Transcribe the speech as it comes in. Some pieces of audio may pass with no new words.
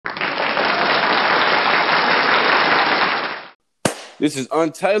This is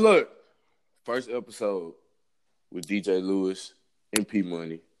Untailored, first episode with DJ Lewis and P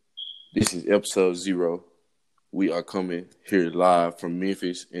Money. This is episode 0. We are coming here live from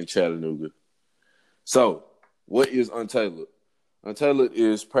Memphis and Chattanooga. So, what is Untailored? Untailored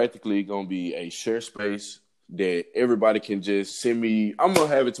is practically going to be a share space that everybody can just send me. I'm going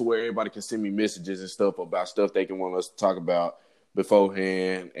to have it to where everybody can send me messages and stuff about stuff they can want us to talk about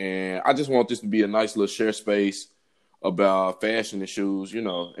beforehand. And I just want this to be a nice little share space about fashion and shoes,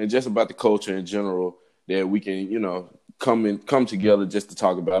 and just about the culture in general that we can, come together just to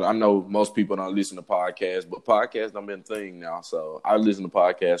talk about it. I know most people don't listen to podcasts, but podcasts don't been a thing now. So I listen to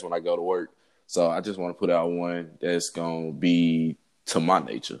podcasts when I go to work. So I just want to put out one that's going to be to my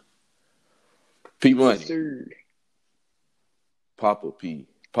nature. P Money. Yes, sir. Papa P.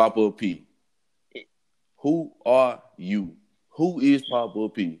 Who are you? Who is Papa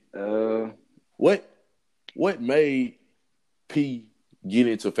P? What made P get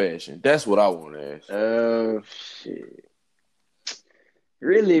into fashion? That's what I want to ask. Shit.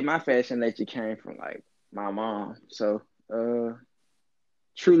 Really, my fashion nature came from like my mom. So,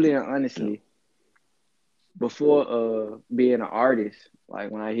 truly and honestly, before being an artist,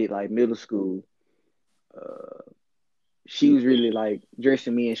 like when I hit like middle school, she was really like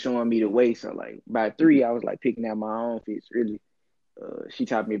dressing me and showing me the way. So like by 3, I was like picking out my own fits. Really, she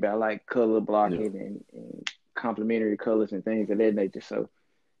taught me about like color blocking and complementary colors and things of that nature. So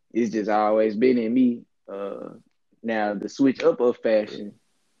it's just always been in me. Now the switch up of fashion,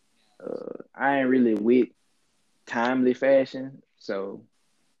 I ain't really with timely fashion, so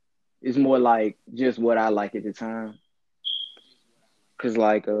it's more like just what I like at the time. Cause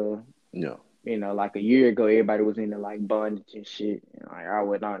like like a year ago, everybody was into like bondage and shit, and like I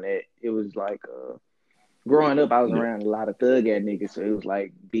went on that. It was like growing up, I was around a lot of thug ass niggas, so it was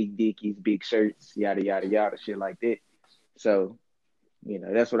like big dickies, big shirts, yada yada yada, shit like that. So,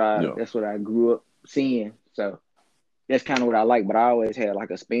 that's what I grew up seeing. So that's kind of what I like, but I always had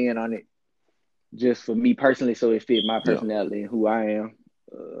like a spin on it, just for me personally, so it fit my personality and who I am.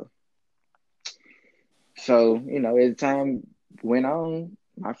 So as time went on,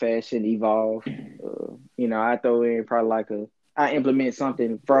 my fashion evolved. I throw in probably I implement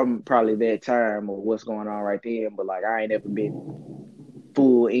something from probably that time or what's going on right then, but like I ain't ever been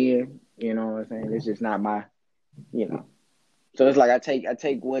full in. You know what I'm saying? It's just not my, So it's like I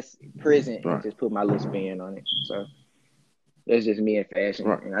take what's present and just put my little spin on it. So that's just me in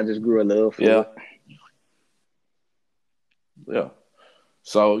fashion, and I just grew a love for it. Yeah.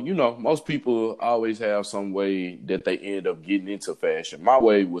 So, most people always have some way that they end up getting into fashion. My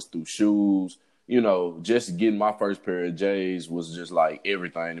way was through shoes. Just getting my first pair of J's was just like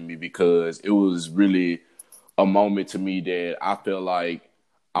everything to me because it was really a moment to me that I felt like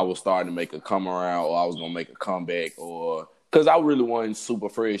I was starting to make a come around or I was going to make a comeback or because I really wasn't super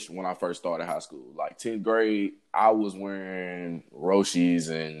fresh when I first started high school. Like 10th grade, I was wearing Roshis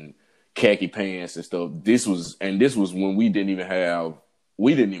and khaki pants and stuff. This was when we didn't even have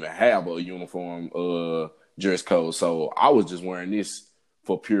a uniform dress code. So I was just wearing this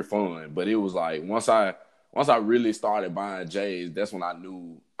for pure fun. But it was like once I really started buying J's, that's when I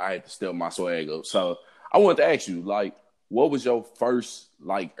knew I had to step my swag up. So I wanted to ask you, like, what was your first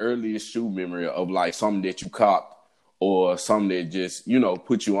like earliest shoe memory of like something that you copped or something that just,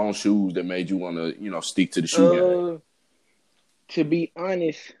 put you on shoes that made you want to, stick to the shoe game? To be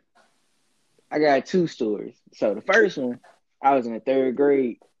honest, I got 2 stories. So the first one, I was in the 3rd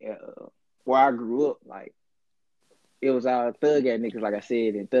grade where I grew up. Like, it was all thug ass niggas, like I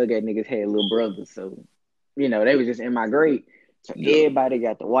said, and thug ass niggas had little brothers. So, they was just in my grade. So everybody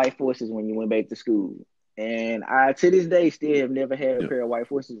got the white forces when you went back to school. And I, to this day, still have never had a pair of white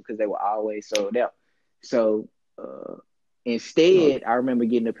forces because they were always sold out. So instead, I remember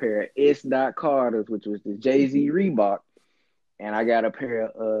getting a pair of S. Carters, which was the Jay-Z Reebok. And I got a pair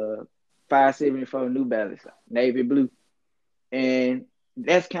of 574 New Balance, navy blue. And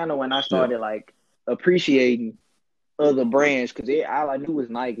that's kind of when I started like appreciating other brands because all I knew was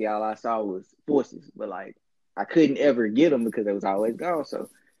Nike. All I saw was Forces, but like I couldn't ever get them because they was always gone. So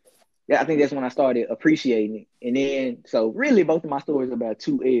I think that's when I started appreciating it. And then, so really both of my stories are about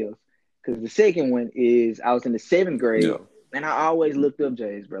 2 L's because the second one is I was in the 7th grade and I always looked up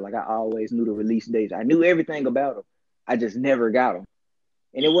J's, bro. Like I always knew the release dates. I knew everything about them. I just never got them.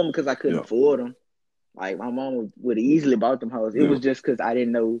 And it wasn't because I couldn't afford them. Like my mom would have easily bought them hoes. It was just because I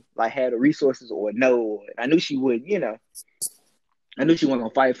didn't know, like, had the resources or know. I knew she would, I knew she wasn't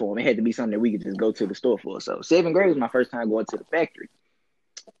gonna fight for them. It had to be something that we could just go to the store for. So 7th grade was my first time going to the factory,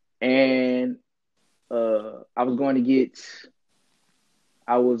 and I was going to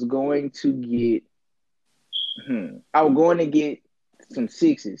get some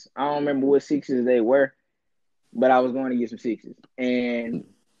sixes. I don't remember what sixes they were, but I was going to get some sixes. And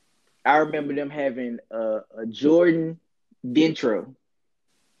I remember them having a Jordan Dentro.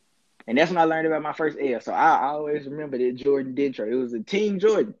 And that's when I learned about my first L. So I always remember that Jordan Dentro. It was a Team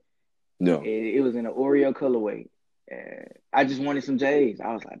Jordan. No. It was in an Oreo colorway. And I just wanted some J's.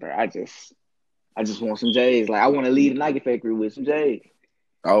 I was like, bro, I just want some J's. Like, I want to leave the Nike factory with some J's.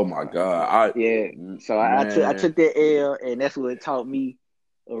 Oh my God. Yeah. So I took that L, and that's what taught me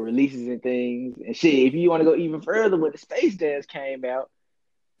releases and things. And shit, if you want to go even further, when the Space Jams came out,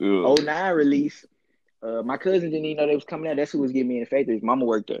 09 release, my cousin didn't even know they was coming out. That's who was getting me in the factory. His mama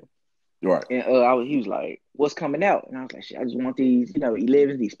worked there. Right. And he was like, what's coming out? And I was like, shit, I just want these,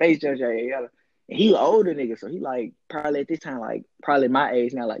 11s, these Space Jams. And he was an older nigga, so he like probably at this time, like probably my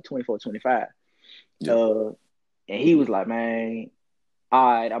age now, like 24, 25. Yeah. And he was like, man,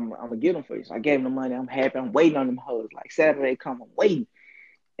 all right, I'm gonna get them for you. So I gave him the money. I'm happy. I'm waiting on them hoes. Like Saturday come, I'm waiting.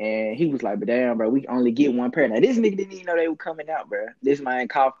 And he was like, but damn, bro, we only get one pair. Now this nigga didn't even know they were coming out, bro. This man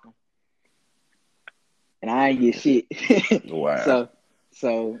coughed them. And I ain't get shit. Wow.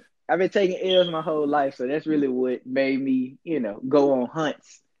 So I've been taking L's my whole life. So that's really what made me, go on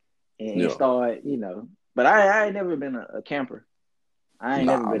hunts and start, But I ain't never been a camper. I ain't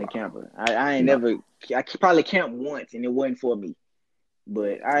never been a camper. I probably camped once and it wasn't for me.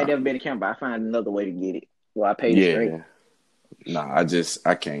 But I ain't never been a camper. I find another way to get it. Well, I paid it straight. Nah, I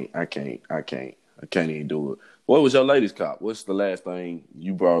can't even do it. What was your latest cop? What's the last thing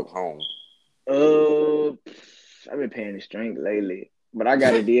you brought home? I've been paying the strength lately, but I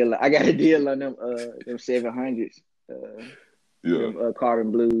got a deal. I got a deal on them 700s. Them,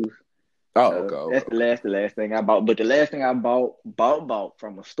 carbon blues. Oh, okay. That's the last thing I bought. But the last thing I bought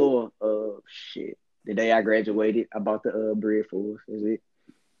from a store. Shit. The day I graduated, I bought the Bread Fours. Is it?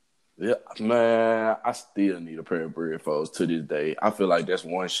 Yeah, man. I still need a pair of Bread Fours to this day. I feel like that's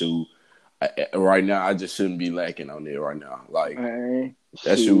one shoe. Right now, I just shouldn't be lacking on it right now. Like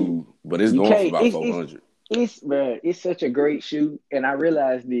that shoe, but it's going for about 400. It's such a great shoe, and I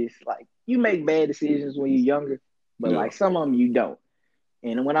realize this. Like you make bad decisions when you're younger, but like some of them you don't.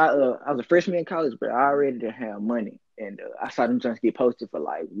 And when I was a freshman in college, but I already didn't have money. And I saw them just get posted for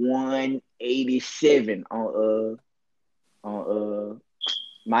like 187 on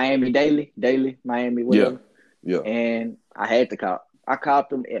Miami Daily Miami whatever. Yeah. And I had to cop. I copped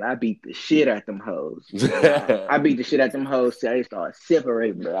them and I beat the shit out them hoes. I beat the shit out them hoes till they started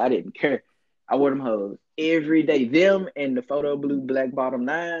separating, bro. I didn't care. I wore them hoes every day. Them and the photo blue black bottom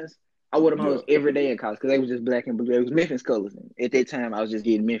 9s. I wore them hoes every day in college because they was just black and blue. It was Memphis colors. And at that time, I was just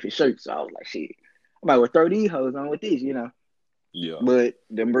getting Memphis shirts. So I was like, shit. I might well throw these hoes on with this, Yeah. But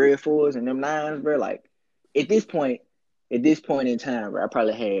them Bread Fours and them 9s, bro, like at this point in time, bro, I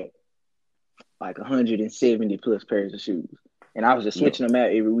probably had like 170 plus pairs of shoes. And I was just switching them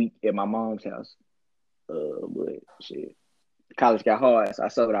out every week at my mom's house. But shit. College got hard, so I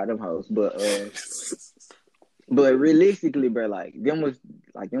sold out them hoes. But realistically, bro, like them was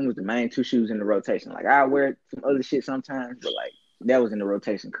the main two shoes in the rotation. Like I wear some other shit sometimes, but like that was in the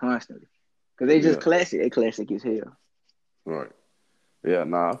rotation constantly. Cause they just classic. They classic as hell. Right. Yeah,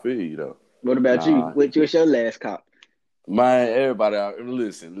 I feel you though. What about you? What's your last cop? Man, everybody out.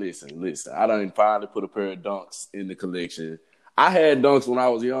 Listen. I done finally put a pair of Dunks in the collection. I had Dunks when I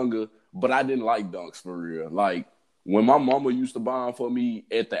was younger, but I didn't like Dunks for real. Like when my mama used to buy them for me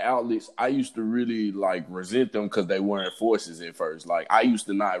at the outlets, I used to really like resent them because they weren't forces at first. Like I used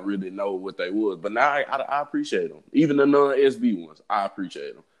to not really know what they was, but now I appreciate them. Even the non-SB ones, I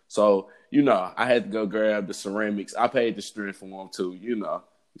appreciate them. So, I had to go grab the ceramics. I paid the strength for them too,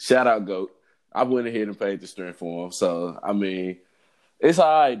 Shout out GOAT. I went ahead and paid the strength for them. So, I mean, it's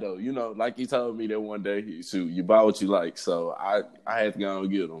all right, though. Like he told me that one day, you buy what you like. So, I had to go and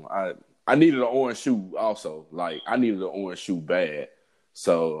get them. I needed an orange shoe also. Like, I needed an orange shoe bad.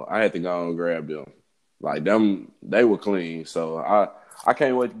 So, I had to go and grab them. Like, them, they were clean. So, I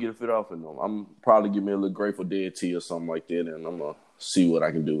can't wait to get a fit off in them. I'm probably give me a little Grateful Dead tea or something like that, and I'm going to see what I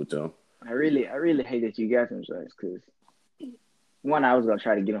can do with them. I really hate that you got them joints because one, I was gonna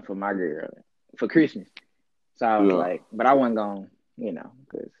try to get them for my girl for Christmas, so I was like, but I wasn't gonna,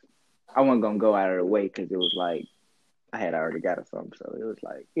 because I wasn't gonna go out of the way because it was like I had already got her something, so it was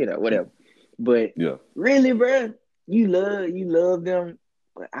like whatever. But really, bro, you love them,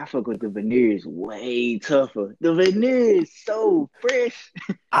 but I fuck with the veneers way tougher. The veneer is so fresh.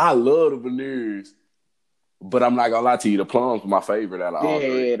 I love the veneers. But I'm not gonna lie to you, the plums are my favorite out of all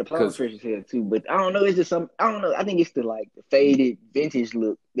three. Yeah, the plums fresh as hell too. But I don't know, it's just I don't know. I think it's the faded vintage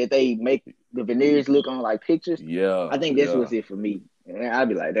look that they make the veneers look on like pictures. Yeah. I think that's what's it for me. And I'd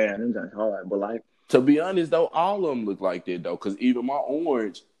be like, damn, them sounds hard. But like To be honest though, all of them look like that though, because even my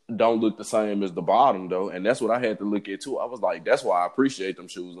orange don't look the same as the bottom though, and that's what I had to look at too. I was like, that's why I appreciate them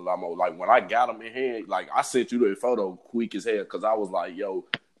shoes a lot more. Like when I got them in hand, like I sent you the photo quick as hell because I was like, yo,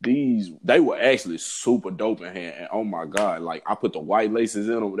 they were actually super dope in hand, and oh my god, like I put the white laces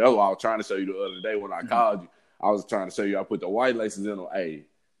in them. That's what I was trying to show you the other day when I called you. I was trying to show you I put the white laces in them. Hey,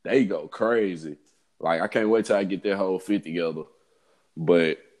 they go crazy. Like I can't wait till I get that whole fit together,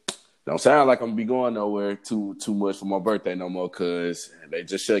 but. Don't sound like I'm gonna be going nowhere too much for my birthday no more, cause they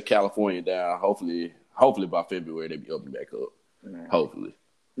just shut California down. Hopefully by February they be opening back up. Man. Hopefully.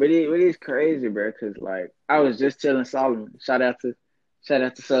 But it's crazy, bro. Cause like I was just telling Solomon, shout out to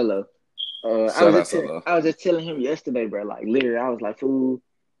Solo. I was just telling him yesterday, bro. Like literally, I was like, fool.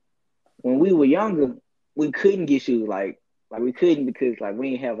 When we were younger, we couldn't get shoes. Like we couldn't because like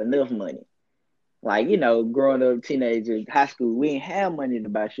we didn't have enough money. Like, you know, growing up, teenagers, high school, we didn't have money to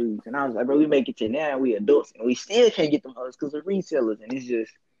buy shoes. And I was like, bro, we make it to now, we adults, and we still can't get them hoes because we're resellers. And it's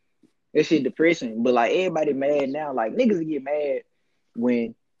just, that shit depressing. But, like, everybody mad now. Like, niggas get mad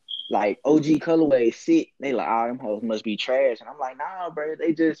when, like, OG colorways sit. They like, oh, them hoes must be trash. And I'm like, nah, bro,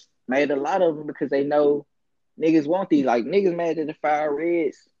 they just made a lot of them because they know niggas want these. Like, niggas mad at the Fire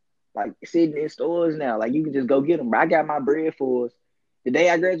Reds, like, sitting in stores now. Like, you can just go get them. Bro, I got my bread for us. The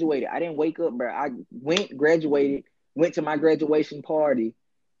day I graduated, I didn't wake up, bro. I graduated, went to my graduation party,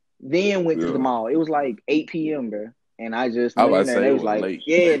 then went to the mall. It was like 8 p.m., bro. And I just went in there. And they was like, late.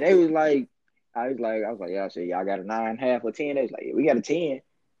 Yeah, they was like, I was like, yeah, I said, y'all got a 9.5 or 10. They was like, yeah, we got a 10.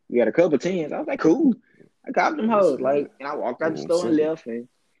 We got a couple 10s. I was like, cool. I got them hoes. Like, and I walked out the store and left.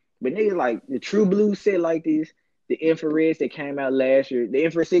 But niggas like the True Blue set like this, the infrareds that came out last year, the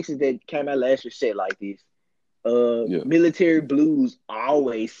infrared 6s that came out last year set like this. Military blues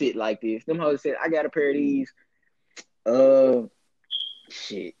always sit like this. Them hoes said, I got a pair of these.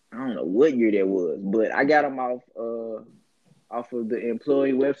 Shit, I don't know what year that was, but I got them off of the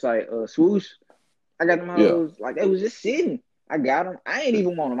employee website, Swoosh. I got them hoes like they was just sitting. I got them. I ain't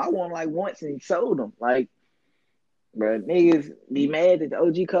even want them. I won them like once and sold them. Like, bro, niggas be mad at the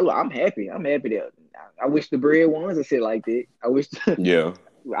OG color. I'm happy. That I wish the bread ones would sit like that. I wish.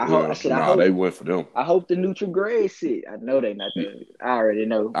 I hope they went for them. I hope the neutral gray sit. I know they not there. I already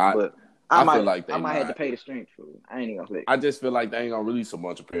know, but I might have to pay the strength for it. I ain't gonna say. I just feel like they ain't gonna release a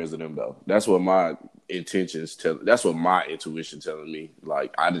bunch of pairs of them though. That's what my intentions tell. That's what my intuition telling me.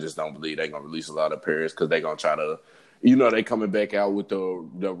 Like I just don't believe they gonna release a lot of pairs because they gonna try to, they coming back out with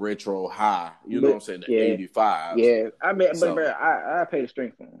the retro high. You know what I'm saying? The 85. Yeah, I mean, but bro, I pay the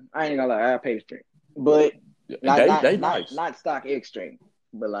strength for them. I ain't gonna lie, I pay the strength, but not stock X strength.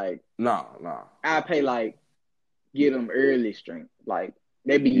 But like, no. I pay like get them early strength. Like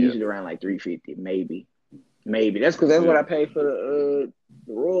they be usually around like $350, maybe. That's because that's what I paid for the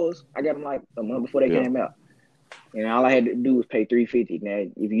Royals. I got them like a month before they came out, and all I had to do was pay $350. Now,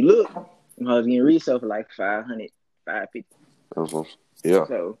 if you look, I was getting resale for like $500, $550. Yeah,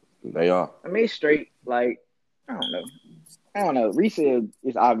 so they are. I mean, straight like I don't know. Resale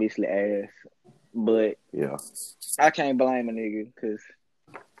is obviously ass, but I can't blame a nigga because.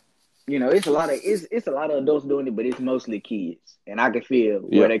 It's a lot of adults doing it, but it's mostly kids, and I can feel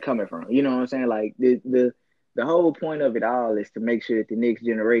where they're coming from. You know what I'm saying? Like the whole point of it all is to make sure that the next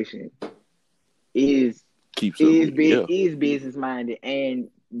generation is business minded and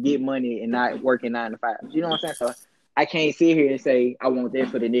get money and not working 9 to 5. You know what I'm saying? So I can't sit here and say I want that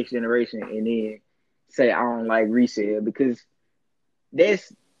for the next generation and then say I don't like resale because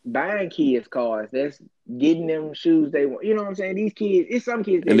that's buying kids cars. That's getting them shoes they want. You know what I'm saying? These kids, it's some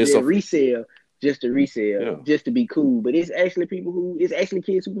kids that resell just to resell, just to be cool. But it's actually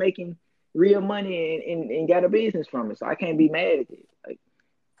kids who making real money and got a business from it. So I can't be mad at it. Like,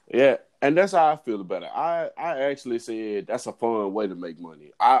 yeah, and that's how I feel about it. I actually said that's a fun way to make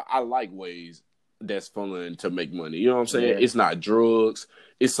money. I like ways that's fun to make money. You know what I'm saying? It's not drugs.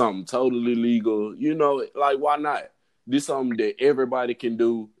 It's something totally legal. Like why not? This is something that everybody can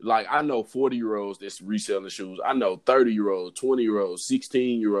do. Like, I know 40-year-olds that's reselling shoes. I know 30-year-olds, 20-year-olds,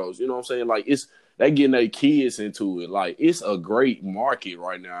 16-year-olds. You know what I'm saying? Like, they getting their kids into it. Like, it's a great market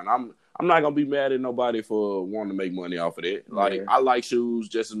right now. And I'm not going to be mad at nobody for wanting to make money off of that. Like, I like shoes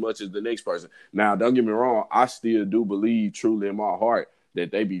just as much as the next person. Now, don't get me wrong. I still do believe truly in my heart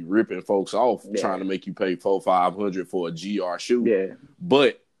that they be ripping folks off trying to make you pay $400-$500 for a GR shoe. Yeah.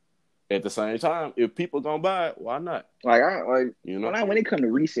 But at the same time, if people gonna buy it, why not? Like when it comes to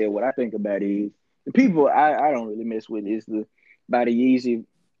resale, what I think about is the people I don't really mess with is buy the Yeezy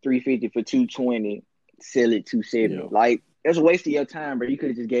 $350 for $220, sell it $270. Yeah. Like that's a waste of your time, bro. You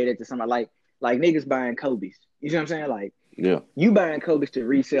could have just gave that to somebody like niggas buying Kobe's. You see what I'm saying? Like you buying Kobe's to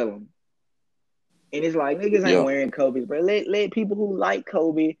resell them. And it's like niggas ain't Yeah. wearing Kobe's, bro. Let people who like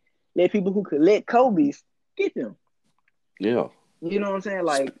Kobe, let people who collect Kobe's get them. Yeah. You know what I'm saying?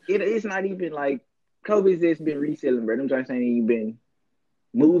 Like it's not even like Kobe's just been reselling, bro. I'm trying to say you've been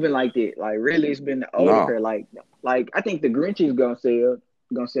moving like that. Like really, it's been the older Nah. pair. Like I think the Grinch is gonna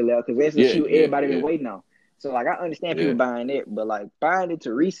sell out because that's the Yeah. shoe Yeah. everybody been Yeah. waiting on. So like I understand people Yeah. buying it, but like buying it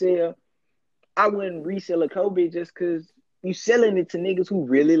to resell, I wouldn't resell a Kobe just because you selling it to niggas who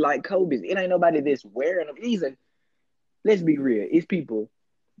really like Kobe's. It ain't nobody that's wearing them. Let's be real, it's people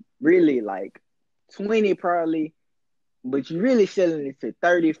really like 20 probably, but you really selling it to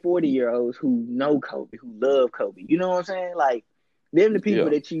 30, 40-year-olds who know Kobe, who love Kobe. You know what I'm saying? Like them the people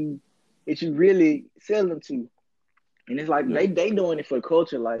Yeah. that you really sell them to. And it's like Yeah. they doing it for the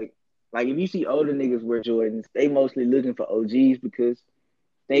culture. Like if you see older niggas wear Jordans, they mostly looking for OGs because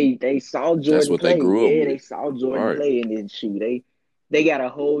they saw That's Jordan what they play. grew up Yeah, they with. saw All Jordan right. play in this shoe. They got a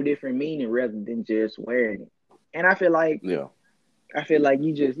whole different meaning rather than just wearing it. And Yeah. I feel like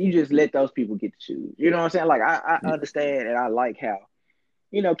you just let those people get the shoes. You know what I'm saying? Like I understand and I like how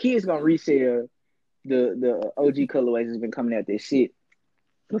kids gonna resell the OG colorways that's been coming out this shit.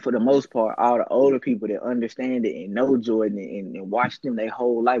 But for the most part, all the older people that understand it and know Jordan and watch them their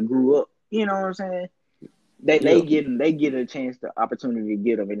whole life grew up. You know what I'm saying? They Yeah. they get them, they get a chance, the opportunity to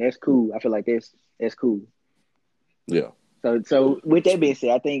get them, and that's cool. I feel like that's cool. Yeah. So with that being said,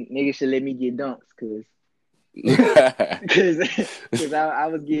 I think niggas should let me get dunks because I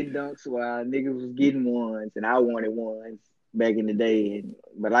was getting dunks while niggas was getting ones and I wanted ones back in the day.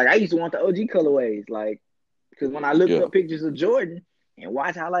 But like I used to want the OG colorways, like because when I looked Yeah. up pictures of Jordan and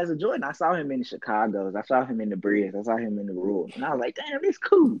watched highlights of Jordan, I saw him in the Chicago's, I saw him in the Briz, I saw him in the Rules, and I was like, damn, this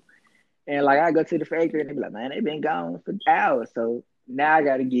cool. And like I go to the factory and they be like, man, they been gone for hours. So now I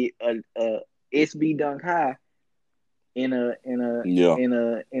got to get a SB Dunk High in Yeah.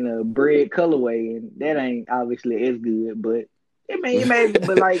 a bread colorway, and that ain't obviously as good, but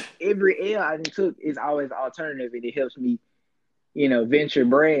but like every L I took is always alternative, and it helps me, venture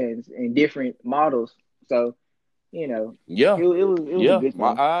brands and different models. So Yeah. it was a Yeah. good My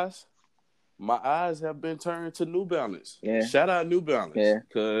thing. eyes. My eyes have been turned to New Balance. Yeah, Shout out New Balance, yeah,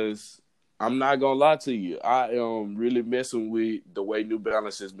 because I'm not gonna lie to you. I am really messing with the way New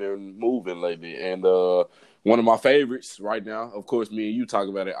Balance has been moving lately, and one of my favorites right now, of course, me and you talk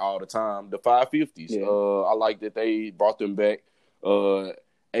about it all the time. The 550s. yeah, I like that they brought them back.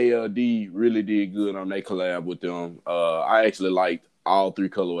 ALD really did good on their collab with them. I actually liked all three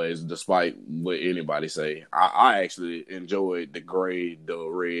colorways, despite what anybody say. I actually enjoyed the gray, the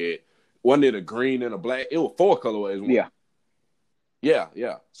red. Wasn't it a green and a black? It was four colorways. One. yeah. Yeah,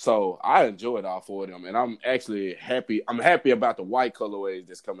 yeah. So I enjoyed all four of them, and I'm actually happy. I'm happy about the white colorways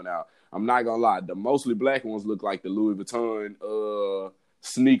that's coming out. I'm not gonna lie. The mostly black ones look like the Louis Vuitton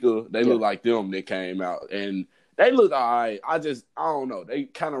sneaker. They Yeah. look like them that came out, and they look all right. I don't know. They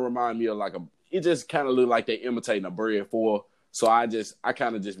kind of remind me of like a. It just kind of look like they imitating a bread four. So I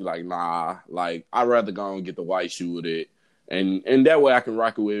kind of just be like, nah. Like I'd rather go and get the white shoe with it, and that way I can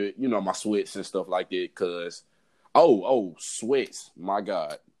rock it with my sweats and stuff like that. Cause sweats, my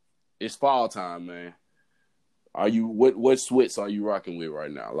God, it's fall time, man. Are you what sweats are you rocking with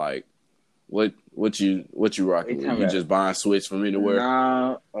right now? Like what you What you rocking with? talking You about? just buying sweats from anywhere?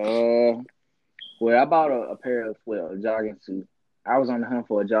 Nah, well, I bought a pair of a jogging suit. I was on the hunt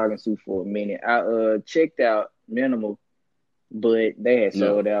for a jogging suit for a minute. I checked out Minimal, but they had Yeah,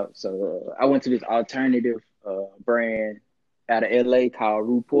 sold out. So I went to this alternative brand out of LA called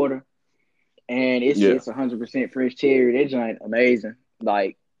Rue Porter, and it's yeah, it's 100% fresh cherry. That joint amazing.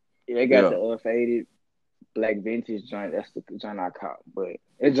 Like they got yeah, the faded black vintage joint. That's the joint I caught, but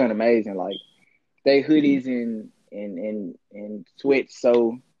that joint amazing. Like they hoodies and sweats.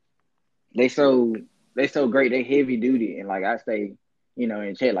 So they so they so great. They heavy duty, and like I stay,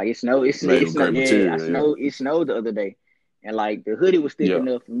 in check. Like it snow. made It's of not. great Yeah, I material. snow. It snowed the other day, and like the hoodie was thick Yeah,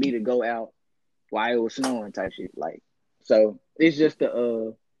 enough for me to go out while it was snowing type shit. Like so, it's just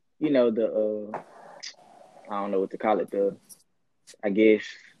the the I don't know what to call it. The I guess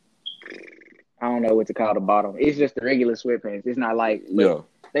I don't know what to call the bottom. It's just the regular sweatpants. It's not like, yeah, but yeah.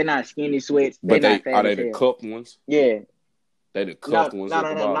 they're not skinny sweats. They're But not they are fat they as the hell. cuffed ones? Yeah, They the cuffed no, ones no, at no,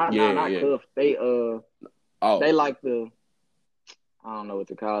 the no, bottom? not Yeah, not yeah. cuffed. They Oh, like the I don't know what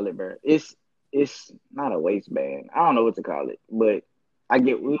to call it, bro. It's not a waistband. I don't know what to call it, but we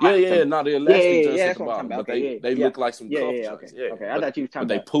yeah, might have yeah. some. No, the Yeah, yeah, elastic yeah, joints yeah. at That's the what I'm talking bottom, about. but Okay, yeah, they yeah, look like some yeah, cuff yeah. Okay, joints. Yeah, okay. I but thought you was but talking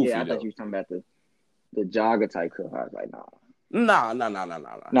they about. Yeah, I poofy thought you though. was talking about the jogger type cuff. I was like, nah, Nah, nah, nah, nah,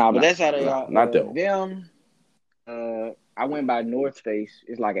 nah, nah, nah. But nah, that's how they nah, are. not that one. Them. I went by North Face.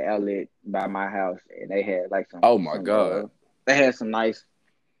 It's like an outlet by my house, and they had like Oh my God. they had some nice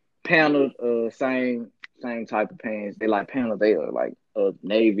paneled, same type of pants. They like paneled. They are like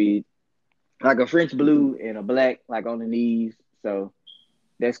navy, like a French blue and a black, like on the knees. So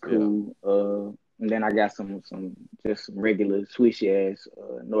that's Yeah, cool. And then I got some just some regular swishy ass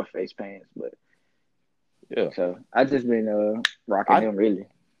North Face pants. But yeah. so I just been rocking I them really.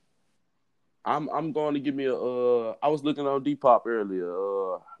 I'm going to give me a. I was looking on Depop earlier.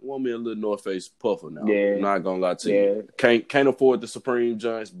 I want me a little North Face puffer now. Yeah, Not gonna lie to you. yeah. Can't afford the Supreme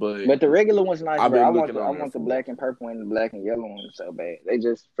joints, but But the regular one's nice, I've bro. been looking I on there want the for. black and purple and the black and yellow ones so bad. They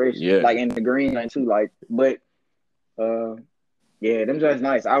just fresh, Yeah, like in the green one too. Like, but uh, yeah, them just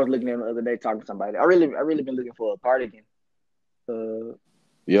nice. I was looking at them the other day talking to somebody. I really been looking for a cardigan. Uh, to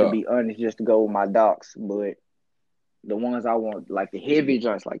yeah, be honest, just to go with my docs. But the ones I want, like the heavy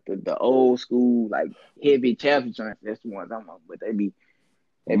joints, like the old school, like heavy chaps joints. That's the ones I want. But they be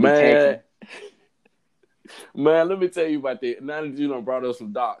man. taxing. Man, let me tell you about that. Now that you done brought up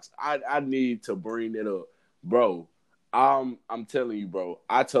some docs, I need to bring it up, bro. I'm telling you, bro.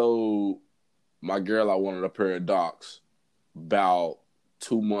 I told my girl I wanted a pair of docs about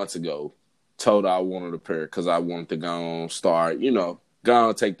 2 months ago. Told her I wanted a pair because I wanted to go on start, go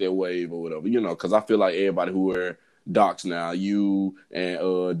on take that wave or whatever, because I feel like everybody who wear docs now, you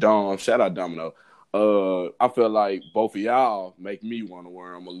and Dom, shout out Domino. I feel like both of y'all make me want to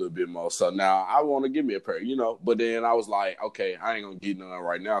wear them a little bit more. So now I want to give me a pair, But then I was like, okay, I ain't gonna get none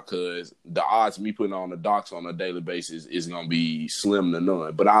right now because the odds of me putting on the docs on a daily basis is gonna be slim to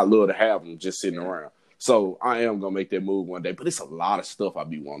none. But I love to have them just sitting around. So I am gonna make that move one day, but it's a lot of stuff I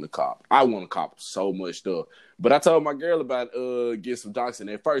be wanting to cop. I want to cop so much stuff. But I told my girl about get some docs, and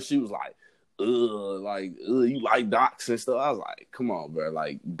at first she was like, you like docs and stuff. I was like, come on, bro.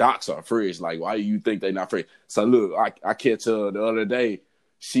 Like docs are fresh. Like, why do you think they not fresh? So look, I catch her the other day.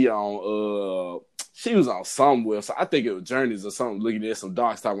 She was on somewhere. So I think it was Journeys or something, looking at some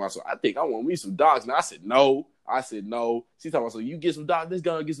docs talking about. So I think I want me some docs. Now I said no. She talking about, so you get some docs. Let's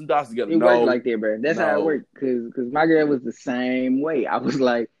go and get some docs together. It worked No, like that, bro. That's how it no. worked. Cause my girl was the same way. I was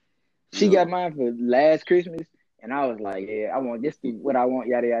like, she Yeah, got mine for last Christmas, and I was like, yeah, I want this to what I want,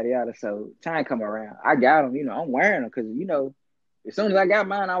 yada yada yada. So time come around, I got them. I'm wearing them because as soon as I got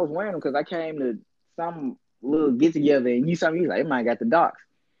mine, I was wearing them because I came to some little get together and you like, man, got the docs.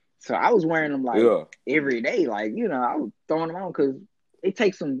 So I was wearing them like yeah, every day, like I was throwing them on because it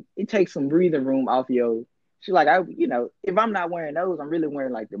takes some breathing room off your. She like if I'm not wearing those, I'm really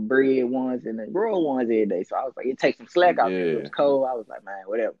wearing like the bread ones and the royal ones every day. So I was like, it takes some slack off me. If it yeah. was cold, I was like, man,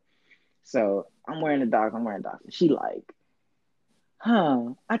 whatever. So I'm wearing the docs. I'm wearing docs. And she like,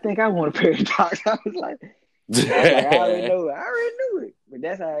 I think I want a pair of docs. I was like, I already know it. I already knew it. But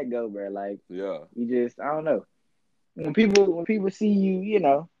that's how it go, bro. Like Yeah, you just, I don't know. When people see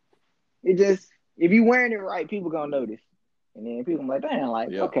you, it just if you wearing it right, people gonna notice. And then people like, damn, like,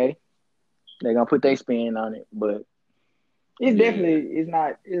 yeah, okay. They're gonna put their spin on it. But it's yeah, definitely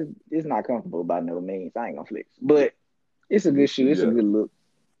it's not comfortable by no means. I ain't gonna flex. But it's a good shoe, it's a yeah, good look.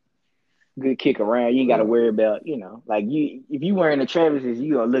 Good kick around. You ain't got to yeah, worry about, like you. If you wearing the Travis's,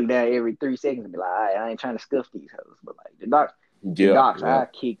 you gonna look down every 3 seconds and be like, all right, I ain't trying to scuff these hoes. But like the yeah, docs, yeah.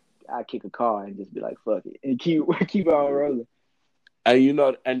 I kick a car and just be like, fuck it, and keep on rolling.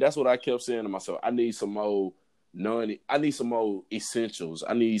 And and that's what I kept saying to myself. I need some more I need some more essentials.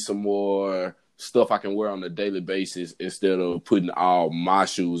 I need some more stuff I can wear on a daily basis instead of putting all my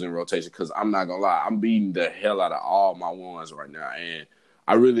shoes in rotation. Because I'm not gonna lie, I'm beating the hell out of all my ones right now, and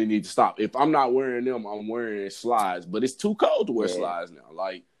I really need to stop. If I'm not wearing them, I'm wearing slides. But it's too cold to wear Yeah, slides now.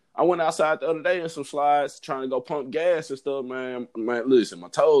 Like I went outside the other day in some slides trying to go pump gas and stuff, man. Man, listen, my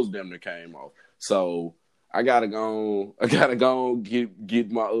toes damn near came off. So I gotta go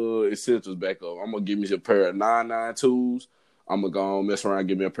get my essentials back up. I'm gonna give me a pair of 992s. I'm gonna go mess around and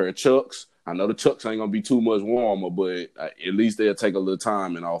give me a pair of Chucks. I know the Chucks ain't gonna be too much warmer, but at least they'll take a little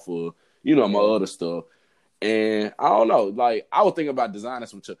time and off of my yeah. other stuff. And I don't know, like I was thinking about designing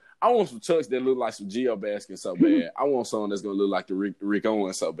some Chucks. I want some Chucks that look like some Geo baskets so bad. I want someone that's gonna look like the Rick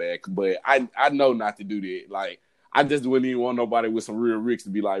Owens so bad, but I know not to do that. Like I just wouldn't even want nobody with some real Ricks to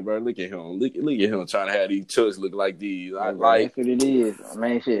be like, bro, look at him, look at him trying to have these Chucks look like these. I Hey, bro, like, that's what it is.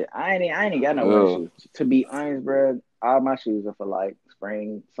 Man, shit. I ain't got no winter uh, shoes. To be honest, bro, all my shoes are for like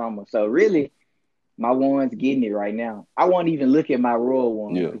spring, summer. So really, my ones getting it right now. I won't even look at my Royal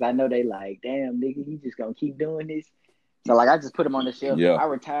ones yeah, because I know they like, damn, nigga, you just gonna keep doing this. So like, I just put them on the shelf. yeah, I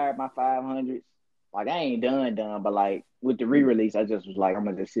retired my 500s. Like I ain't done, but like with the re-release, I just was like, I'm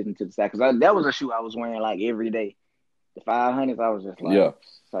gonna just sit into the side because that was a shoe I was wearing like every day. The 500s, I was just yeah, like,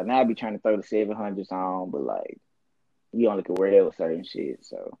 so now I be trying to throw the 700s on, but like you only could wear that with certain shit.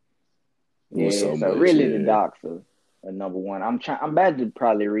 So with yeah, so so much, really the yeah, doctor. a number one. I'm about to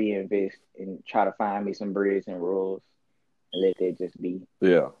probably reinvest and try to find me some breads and rolls and let that just be.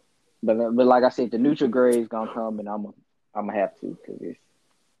 Yeah. But like I said, the neutral grade is gonna come, and I'm gonna have to because it's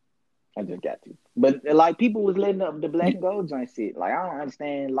I just got to. But like people was letting up the black and gold joint shit. Like I don't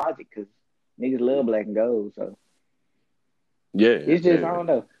understand logic because niggas love black and gold. So Yeah, it's just I yeah. don't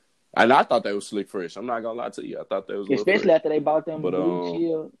know. And I thought they was slick fresh. I'm not gonna lie to you. I thought they was a little Especially fresh. after they bought them But blue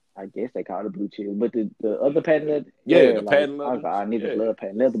chill. I guess they call it blue chill. But the other patent leather, yeah, yeah, the like patent I was like, leathers. I need to Yeah. love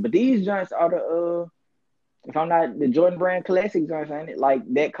patent leather. But these joints are the if I'm not the Jordan Brand classic joints, ain't it? Like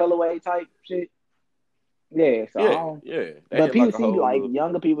that colorway type shit. Yeah, so I Yeah, don't yeah. They but had people like a see whole like little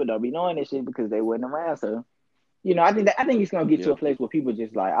younger people don't be knowing this shit because they wasn't around. So I think it's gonna get to yeah, a place where people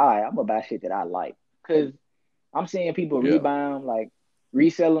just like, all right, I'm gonna buy shit that I like. Cause I'm seeing people yeah, rebound, like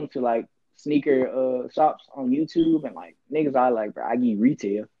resell them to like sneaker shops on YouTube and like niggas I like, bro, I give you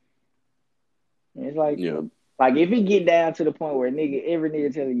retail. And it's like, yeah. well, like if it get down to the point where every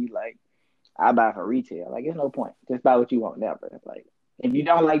nigga telling you like, I buy for retail, like it's no point. Just buy what you want now, bro. Like if you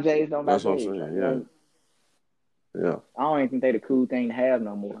don't like J's, don't buy That's what I'm J's. Like saying. it Yeah, ain't. yeah. I don't even think they the cool thing to have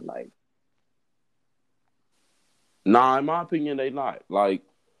no more. Like, Nah, in my opinion, they not. Like,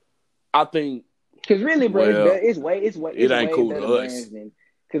 I think, cause really, bro, it's better. well, It's it ain't way cool better to us. brands than.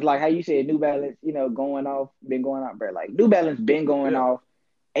 Cause like how you said, New Balance, been going off, bro. Like New Balance been going Yeah, off.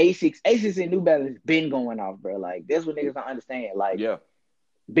 Asics and New Balance been going off, bro. Like that's what niggas don't understand. Like yeah,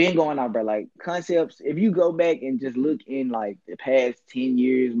 been going off, bro. Like concepts. If you go back and just look in like the past 10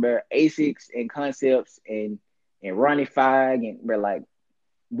 years, bro, Asics and concepts and Ronnie Fieg and bro, like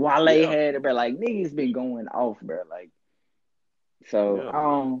Wale yeah, had it, bro. Like niggas been going off, bro. Like so,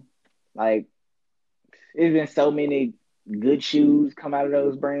 yeah. like there's been so many good shoes come out of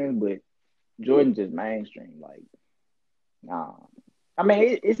those brands, but Jordan just mainstream. Like, nah. I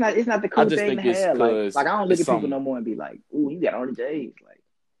mean, it's not the I cool just thing to think it's have. Like because I don't look it's at people some. no more and be like, "Ooh, you got on the J's." Like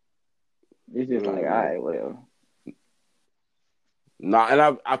it's just like, all Mm, right, well, nah,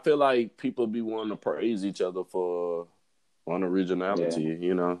 and I feel like people be wanting to praise each other for yeah,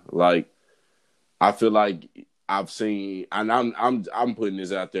 unoriginality. Like I feel like I've seen, and I'm putting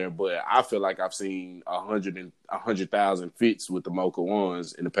this out there, but I feel like I've seen 100,000 fits with the Mocha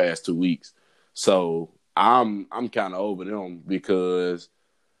ones in the past 2 weeks. So I'm kind of over them because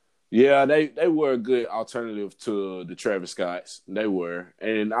yeah, they were a good alternative to the Travis Scotts. They were,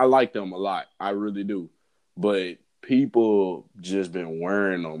 and I like them a lot. I really do. But people just been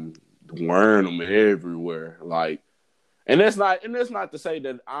wearing them everywhere. Like, and that's not to say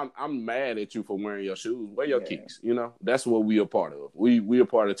that I'm mad at you for wearing your shoes. Wear your yeah. kicks. That's what we are part of. We are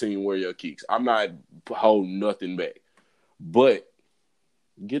part of the team. Wear your kicks. I'm not holding nothing back. But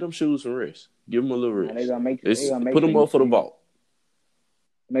get them shoes some rest. Give them a little And rest. they It's gonna make put sure them you up for the see them. vault.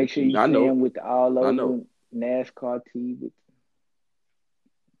 Make sure you I see know. them with the all I know. over NASCAR tee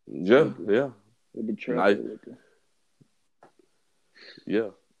Yeah, with the yeah. with the And trucker with the yeah.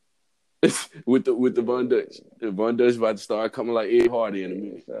 with the Von Dutch. The Von Dutch about to start coming like Ed Hardy in a yeah.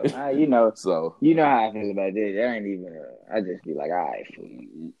 minute. So So you know how I feel about this. There ain't even. I just be like, all right,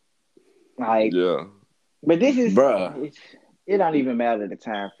 fool. Like, yeah. but this is Bruh. it. Don't even matter the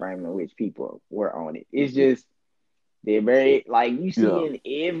time frame in which people were on it. It's just they're very like you Yeah. seeing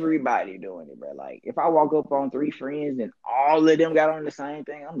everybody doing it, bro. Like if I walk up on three friends and all of them got on the same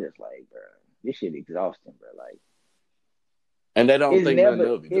thing, I'm just like, bro, this shit exhausting, bro. Like And they don't think nothing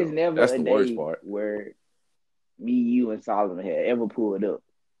of it it's though. never That's a the worst day part. where me, you, and Solomon had ever pulled up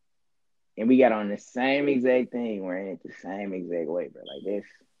and we got on the same exact thing wearing it the same exact way, bro. Like this,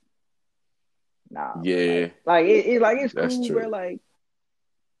 nah, bro. Yeah, Like it's that's cool, bro. true. Like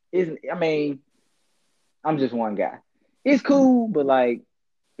I mean, I'm just one guy. It's cool, but like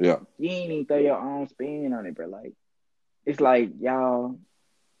Yeah. you ain't even throw your own spin on it, bro. Like it's like y'all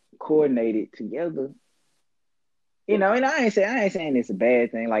coordinated together. And I ain't saying it's a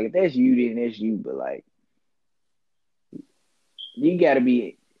bad thing. Like if that's you, then that's you. But like you gotta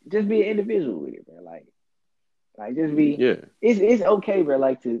just be an individual with it, bro. Like just be Yeah. it's okay, bro.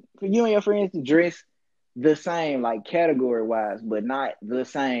 Like for you and your friends to dress the same, like category wise, but not the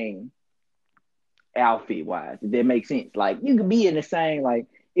same outfit wise. If that makes sense. Like you could be in the same, like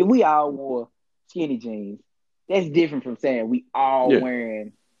if we all wore skinny jeans, that's different from saying we all Yeah.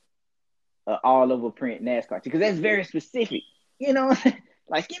 wearing all over print NASCAR because that's very specific. You know,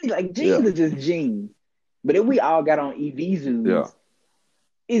 like skinny, like Yeah. jeans are just jeans. But if we all got on Yeah. EV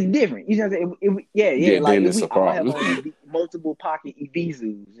it's different. You know what I'm saying? Yeah. Yeah, Like then if it's we a all have problem. on multiple pocket EV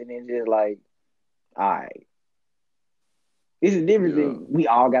and then just like, all right, this is different Yeah. than we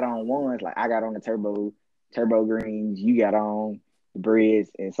all got on ones. Like I got on the turbo greens, you got on the breads,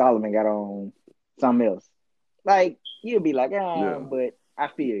 and Solomon got on something else. Like, you'll be like, Yeah. but I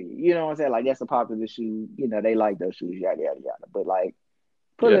feel you. You know what I'm saying? Like, that's a popular shoe. You know, they like those shoes, yada, yada, yada. But, like,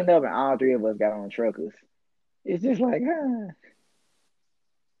 Yeah. pulling up and all three of us got on truckers, it's just like, Yeah,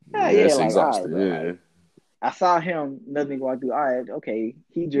 yeah, it's like, all right, exhausting. bro. Yeah. Like, I saw him, nothing walk through. All right, okay,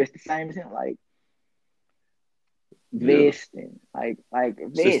 he dressed the same as him, like, Yeah. vest and, It's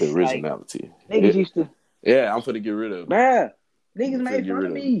just the vest. Like, originality. niggas used to, Yeah, I'm finna get rid of it. bruh, I'm niggas finna made get fun rid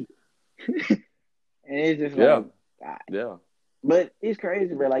of of it. me. And it's just Yeah. like, God. Yeah. But it's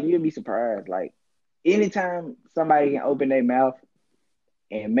crazy, bro. Like, you'll be surprised. Like, anytime somebody can open their mouth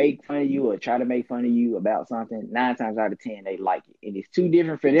and make fun of you or try to make fun of you about something, 9 times out of 10 they like it, and it's too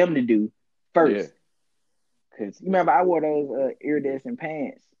different for them to do Yeah. first. Because you remember I wore those iridescent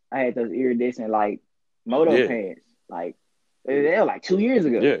pants. I had those iridescent like moto Yeah. pants. Like they were like 2 years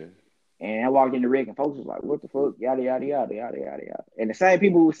ago. Yeah. And I walked in the rig and folks was like, "What the fuck?" Yada yada yada yada yada yada. And the same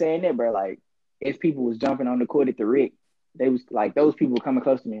people who were saying that, bro, like if people was jumping on the court at the rig, they was like those people were coming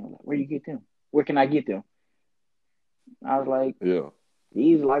close to me. I'm like, "Where do you get them? Where can I get them?" I was like, Yeah.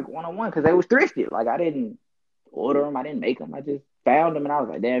 "These are like 1-on-1 because they was thrifted. Like I didn't order them, I didn't make them. I just found them and I was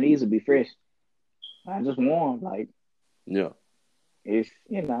like, damn, these would be fresh. I just wore them. Like Yeah. it's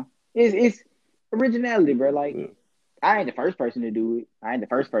it's originality, bro. Like Yeah. I ain't the first person to do it. I ain't the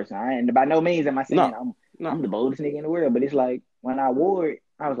first person. I ain't by no means am I saying No. I'm No. the boldest nigga in the world. But it's like when I wore it,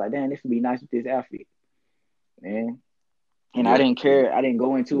 I was like, damn, this would be nice with this outfit, man. And I Yeah. didn't care. I didn't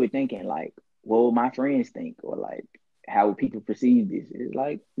go into it thinking like, what will my friends think or like how will people perceive this? It's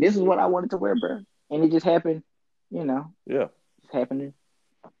like this is what I wanted to wear, bro. And it just happened, you know, Yeah. it's happening.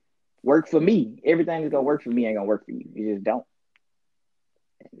 Work for me. Everything is gonna work for me. Ain't gonna work for you. You just don't,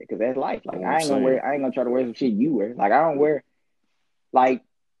 because that's life. That's Like what I'm saying. I ain't gonna try to wear some shit you wear. Like I don't wear. Like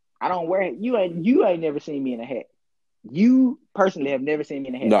I don't wear. You ain't never seen me in a hat. You personally have never seen me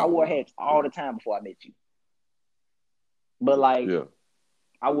in a hat. I No, wore no. hats all Yeah. the time before I met you. But like Yeah.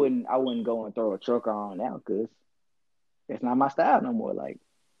 I wouldn't go and throw a truck on now because that's not my style no more. Like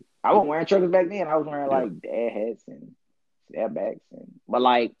I wasn't wearing truckers back then. I was wearing Yeah. like dad hats and snapbacks but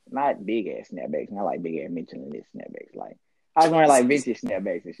like not big ass snapbacks, not like big ass Michelin snapbacks. Like I was wearing like vintage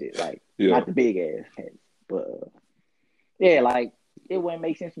snapbacks and shit, like Yeah. not the big ass hats. But yeah, like it wouldn't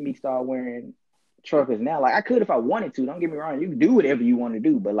make sense for me to start wearing truckers now. Like I could if I wanted to. Don't get me wrong, you can do whatever you want to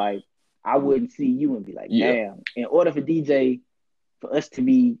do, but like I wouldn't see you and be like, Yeah. damn. In order for DJ for us to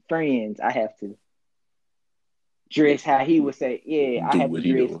be friends, I have to dress how he would say, yeah, I Do have to what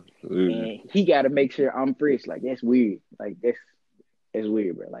he dress, doing. Yeah. and he got to make sure I'm fresh. Like that's weird. Like that's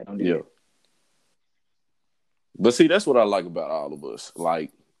weird, bro. Like don't do Yeah. that. But see, that's what I like about all of us.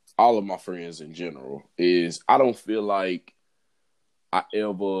 Like all of my friends in general is I don't feel like I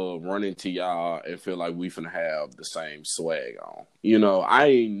ever run into y'all and feel like we finna have the same swag on. You know, I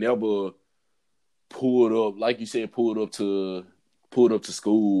ain't never pulled up, like you said, pulled up to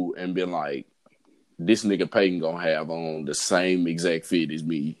school and been like, this nigga Peyton gonna have on the same exact fit as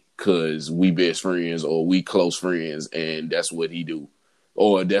me because we best friends or we close friends and that's what he do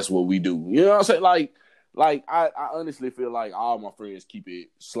or that's what we do. You know what I'm saying? I honestly feel like all my friends keep it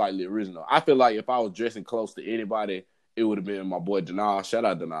slightly original. I feel like if I was dressing close to anybody, it would have been my boy Denal. Shout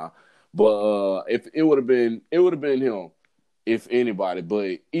out Denal. But if it would have been him, if anybody.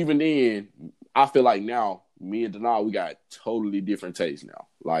 But even then, I feel like now me and Denal, we got totally different tastes now.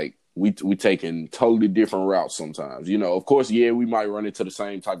 Like we taking totally different routes sometimes. You know, of course, yeah, we might run into the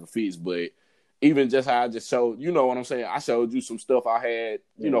same type of fits, but even just how I just showed, you know what I'm saying? I showed you some stuff I had,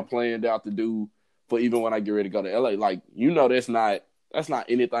 you know, Yeah, planned out to do for even when I get ready to go to LA. Like, you know, that's not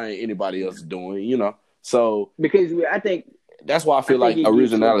anything anybody else yeah. is doing, you know. So Because that's why I I feel think like it get to a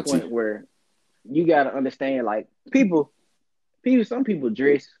originality. point where you gotta understand, like some people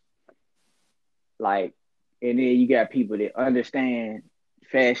dress like, and then you got people that understand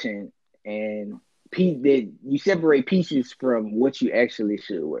fashion and that you separate pieces from what you actually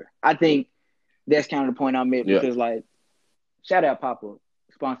should wear. I think that's kind of the point I'm at Yeah, because, like, shout out Pop Up,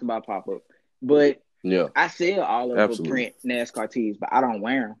 sponsored by Pop Up, but yeah, I sell all of the absolutely. print NASCAR tees, but I don't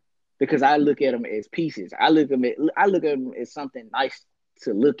wear them because I look at them as pieces. I look at them as something nice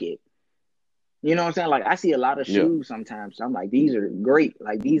to look at. You know what I'm saying? Like I see a lot of Yeah, shoes sometimes. So I'm like, these are great.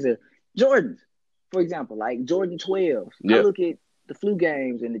 Like these are Jordans, for example, like Jordan 12s. I yeah, look at the flu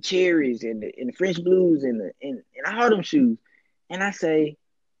games and the cherries and the French blues and all them shoes, and I say,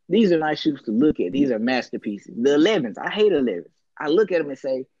 these are nice shoes to look at. These are masterpieces. The 11s, I hate 11s. I look at them and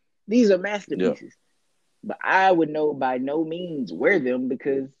say, these are yeah, masterpieces. But I would know by no means wear them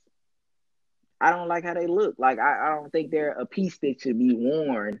because I don't like how they look. Like I don't think they're a piece that should be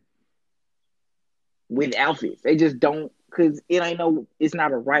worn with outfits. They just don't, because it's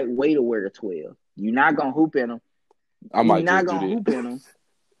not a right way to wear a 12. You're not gonna hoop in them. I You're might not just do gonna hoop in that. them.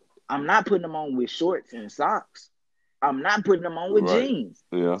 I'm not putting them on with shorts and socks. I'm not putting them on with Right. jeans.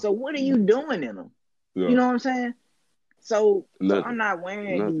 Yeah. So what are you doing in them? You Yeah. know what I'm saying? So I'm Nothing. not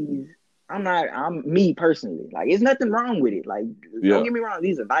wearing Nothing. these. I'm me personally. Like, it's nothing wrong with it. Like, don't Yeah. get me wrong,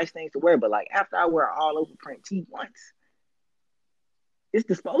 these are nice things to wear. But like, after I wear all over print tee once, it's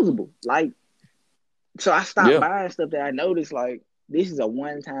disposable. Like, so I stopped Yeah. buying stuff that I noticed like this is a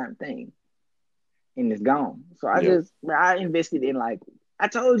one time thing and it's gone. So Yeah. I invested in like I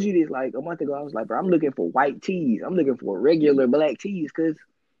told you this like a month ago. I was like, bro, I'm looking for white tees. I'm looking for regular black tees because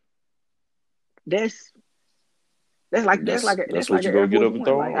that's That's that's what like you an gonna Air get Force up and One.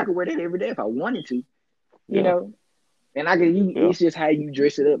 throw Like I on. could wear that every day if I wanted to, you Yeah. know. And Yeah. it's just how you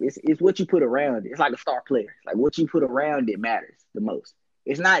dress it up. It's what you put around it. It's like a star player. Like what you put around it matters the most.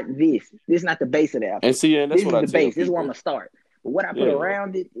 It's not this. This is not the base of the And outfit. see, and that's This what is I the tell base. This is where I'm people. gonna start. But what I put Yeah.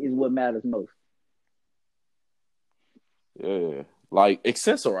 around it is what matters most. Yeah. Like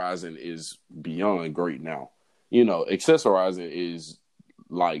accessorizing is beyond great now. You know, accessorizing is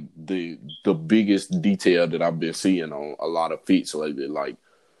like the biggest detail that I've been seeing on a lot of feats lately. Like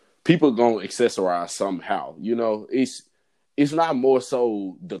people gonna accessorize somehow. You know, it's not more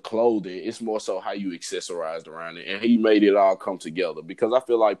so the clothing, it's more so how you accessorized around it and he made it all come together. Because I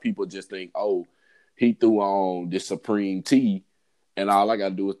feel like people just think, oh, he threw on this Supreme tee and all I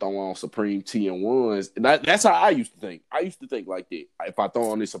gotta do is throw on Supreme tee and ones. And that's how I used to think. I used to think like that. If I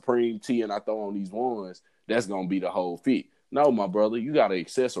throw on this Supreme tee and I throw on these ones, that's gonna be the whole fit. No, my brother, you gotta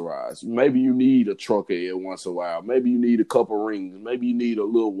accessorize. Maybe you need a trucker every once in a while. Maybe you need a couple rings. Maybe you need a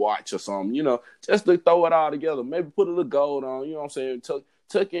little watch or something. You know, just to throw it all together. Maybe put a little gold on. You know what I'm saying?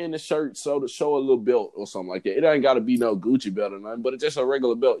 Tuck in the shirt so to show a little belt or something like that. It ain't got to be no Gucci belt or nothing, but it's just a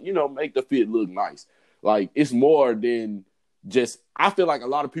regular belt. You know, make the fit look nice. Like it's more than just. I feel like a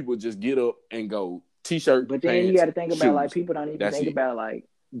lot of people just get up and go t-shirt, But then you got pants, to think about like shoes. people don't even That's think it. about like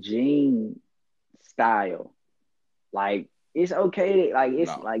jean style. Like it's okay. Like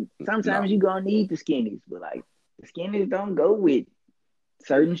it's No, like sometimes no, you gonna need the skinnies, but like the skinnies don't go with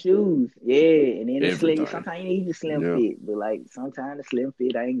certain shoes. Yeah, and then the slim. everything. Sometimes you need the slim Yeah, fit, but like sometimes the slim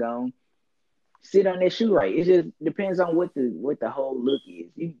fit ain't gonna sit on that shoe right. It just depends on what the whole look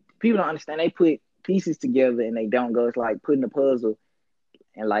is. People don't understand. They put pieces together and they don't go. It's like putting a puzzle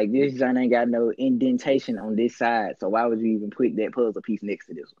and like this joint ain't got no indentation on this side. So why would you even put that puzzle piece next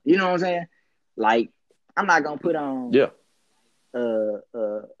to this one? You know what I'm saying? Like I'm not gonna put on yeah,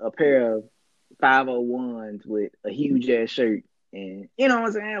 a pair of 501s with a huge ass shirt and you know what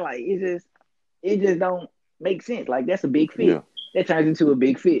I'm saying? Like it just don't make sense. Like that's a big fit. yeah, That turns into a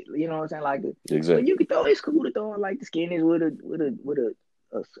big fit. You know what I'm saying? Like, but exactly. you could throw it's cool to throw on like the skinnies with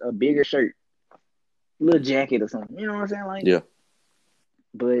a bigger shirt, little jacket or something. You know what I'm saying? Like, Yeah,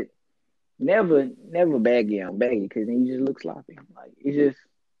 but never baggy on baggy because then you just look sloppy. Like it's just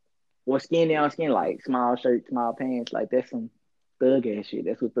or skinny on skin, like small shirt, small pants. Like that's some thug ass shit.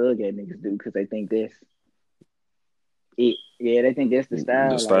 That's what thug ass niggas do because they think that's it. Yeah, they think that's the the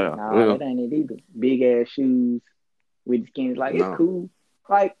style. Like, style. nah, Yeah, that ain't it either. Big ass shoes with skinny. Like it's no, cool.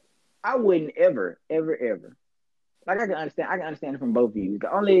 Like I wouldn't ever. Like I can understand it from both views.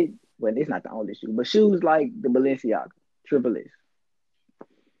 The only well, it's not the only shoe, but shoes like the Balenciaga, Triple S.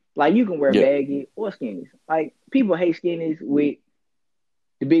 Like you can wear yeah, baggy or skinnies. Like people hate skinnies with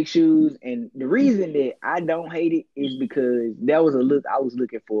the big shoes, and the reason that I don't hate it is because that was a look I was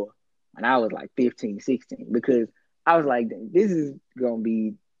looking for when I was like 15, 16. Because I was like, this is gonna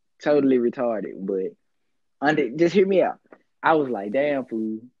be totally retarded, but under just hear me out. I was like, damn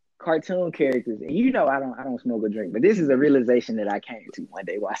fool, cartoon characters, and you know I don't smoke or drink, but this is a realization that I came to one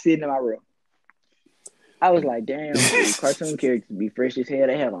day while sitting in my room. I was like, damn fool, cartoon characters be fresh as hell.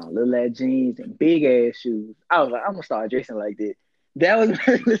 They have on little ass jeans and big ass shoes. I was like, I'm gonna start dressing like that. That was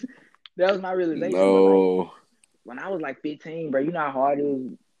that was my realization. But like no, when I was like 15, bro, you know how hard it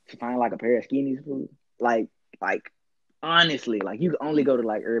was to find like a pair of skinnies, fool. Like honestly, like you could only go to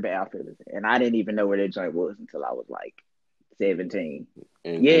like Urban Outfitters, and I didn't even know where that joint was until I was like 17.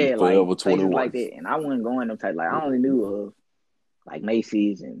 and Yeah, like Forever places like 21. that, and I wasn't going them type. Like I only knew of like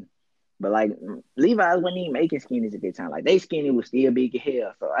Macy's and, but like Levi's wasn't even making skinnies at that time. Like they skinny was still big as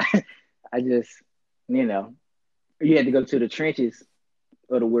hell. So I just, you know, you had to go to the trenches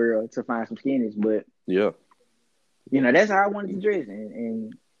of the world to find some skinnies. But Yeah, you know, that's how I wanted to dress,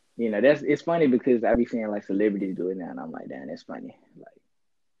 and you know, that's it's funny because I be seeing like celebrities do it now, and I'm like, damn, that's funny. Like,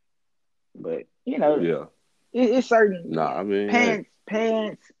 but you know, yeah. it's certain Nah, I mean, hey,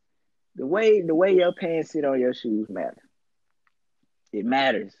 pants. The way your pants sit on your shoes matter. It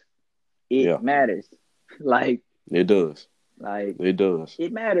matters. It yeah, matters. Like it does. Like It does.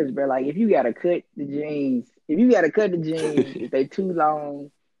 it matters, bro. Like if you gotta cut the jeans, if they too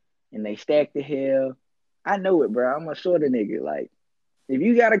long and they stack the hell, I know it, bro. I'm a shorter nigga. Like if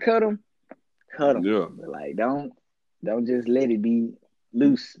you gotta cut them. Yeah. But like don't just let it be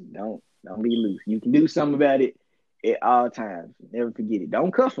loose. Don't be loose. You can do something about it at all times. Never forget it.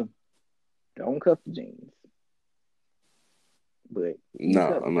 Don't cuff them. Don't cuff the jeans. But you No,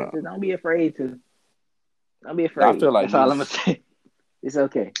 cuff. no. Just don't be afraid to. Don't be I afraid. feel like That's all I'm gonna niggas say. It's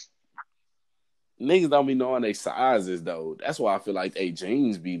okay. niggas don't be knowing their sizes though. That's why I feel like they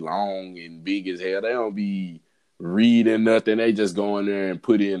jeans be long and big as hell. They don't be reading nothing. They just go in there and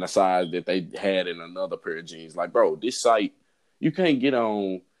put in a size that they had in another pair of jeans. Like, bro, this site, you can't get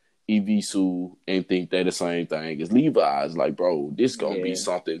on Evisu and think they're the same thing as Levi's. Like, bro, this gonna be Yeah.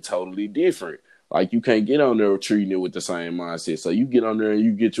 something totally different. Like, you can't get on there treating it with the same mindset. So you get on there and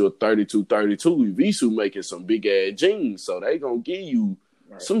you get you a 32. Evisu making some big ass jeans. So they gonna give you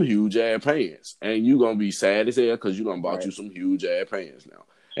Right. some huge ass pants. And you gonna be sad as hell because you done bought Right. you some huge ass pants now.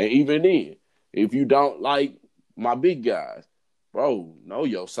 And even then, if you don't like my big guys, bro, know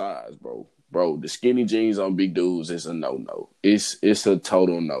your size, bro. Bro, the skinny jeans on big dudes is a no. It's a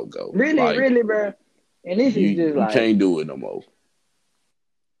total no go. Really, Like really, bro. And this is just you like can't do it no more.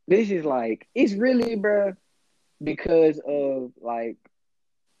 it's really, bro, because of like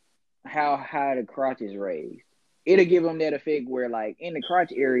how high the crotch is raised. It'll give them that effect where like in the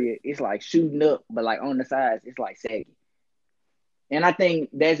crotch area it's like shooting up, but like on the sides it's like saggy. And I think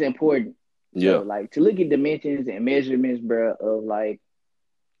that's important. So Yeah, like to look at dimensions and measurements, bro, of like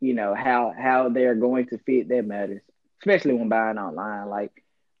how they're going to fit, that matters, especially when buying online. Like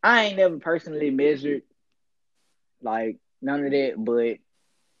I ain't never personally measured like none of that, but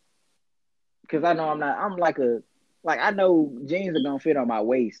because I know I'm like I know jeans are gonna fit on my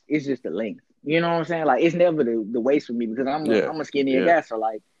waist. It's just the length. You know what I'm saying? Like it's never the waist for me because yeah, I'm a skinnier yeah, guy. So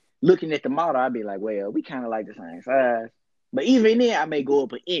like looking at the model, I'd be like, well, we kind of like the same size. But even then, I may go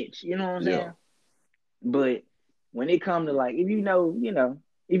up an inch. You know what I'm yeah, saying? But when it comes to like, if you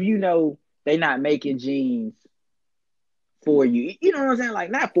know they not making jeans for you, you know what I'm saying?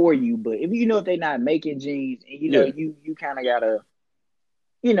 Like not for you, but if you know if they not making jeans and yeah, you kind of got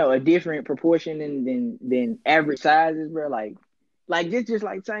a different proportion than average sizes, bro. Like just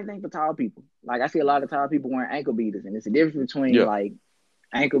like same thing for tall people. Like I see a lot of tall people wearing ankle beaters, and it's a difference between yeah, like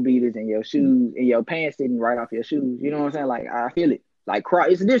ankle beaters and your shoes and your pants sitting right off your shoes. You know what I'm saying? Like I feel it. Like crop,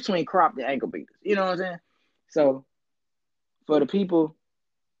 it's a difference between cropped and ankle beaters. You know what I'm saying? So for the people,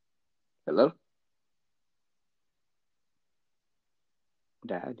 hello,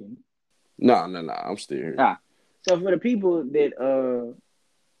 I didn't. no. I'm still here. Ah, so for the people that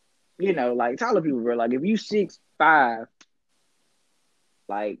like taller people, bro. Like if you 6'5",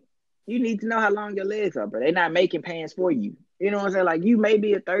 like you need to know how long your legs are, bro. They're not making pants for you. You know what I'm saying? Like you may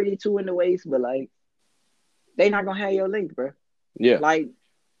be a 32 in the waist, but like they not gonna have your length, bro. Yeah, Like,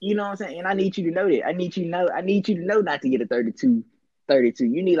 you know what I'm saying? And I need you to know that. I need you to know not to get a 32.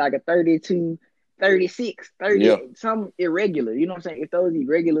 You need like a 32, 36, yeah, 30, some irregular. You know what I'm saying? If those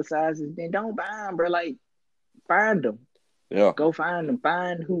irregular sizes, then don't buy them, bro. Like, find them. yeah, Go find them.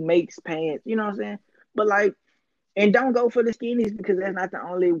 Find who makes pants. You know what I'm saying? But like, and don't go for the skinnies because that's not the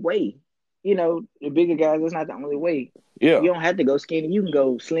only way. The bigger guys, that's not the only way. yeah, You don't have to go skinny. You can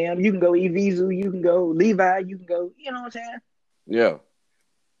go slim. You can go Evisu. You can go Levi. You can go, you know what I'm saying? yeah,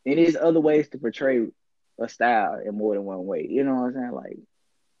 And there's other ways to portray a style in more than one way. You know what I'm saying? Like,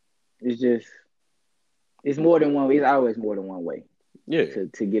 it's more than one way. It's always more than one way yeah.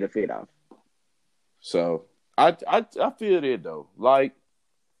 to get a fit off. So I feel that though. Like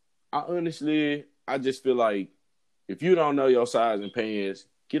I just feel like if you don't know your size and pants,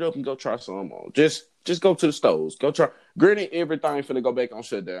 get up and go try some on. Just go to the stores. Go try. Granted, everything finna go back on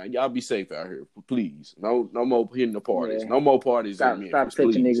shutdown. Y'all be safe out here, please. No more hitting the parties. Yeah. No more parties in Stop Memphis,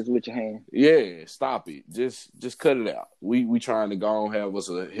 touching please. niggas with your hand. Yeah, stop it. Just cut it out. We trying to go and have us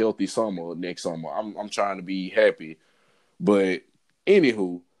a healthy summer next summer. I'm trying to be happy, but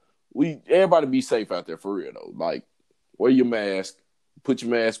anywho, everybody be safe out there for real though. Like wear your mask, put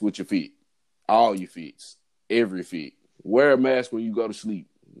your mask with your feet, all your feet, every feet. Wear a mask when you go to sleep.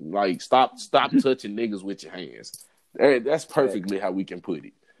 Like stop touching niggas with your hands. That's perfectly how we can put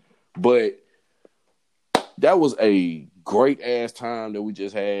it. But that was a great ass time that we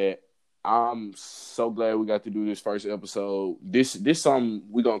just had. I'm so glad we got to do this first episode. This something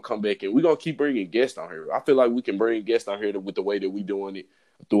we're gonna come back and we're gonna keep bringing guests on here. I feel like we can bring guests on here with the way that we doing it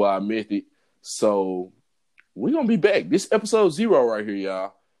through our method. So we're gonna be back. This episode 0 right here,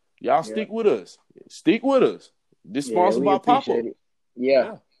 y'all. Y'all Yeah. stick with us. Stick with us. This Yeah, sponsored we by Pop Up. appreciate it. Yeah.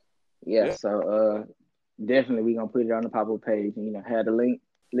 Yeah. Yeah. Yeah. So definitely we gonna put it on the pop-up page and have the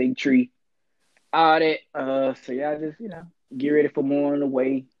link tree, all that. So y'all just get ready for more on the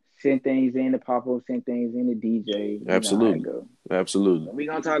way. Send things in the pop-up, send things in the DJ. You know how it Absolutely. go. Absolutely. So we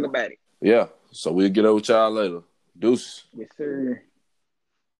gonna talk about it. Yeah. So we'll get over with y'all later. Deuces. Yes, sir.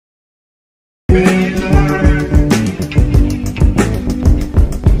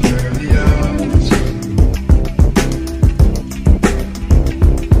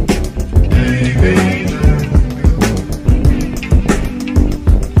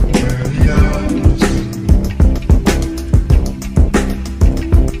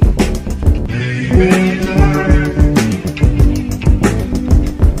 Hey,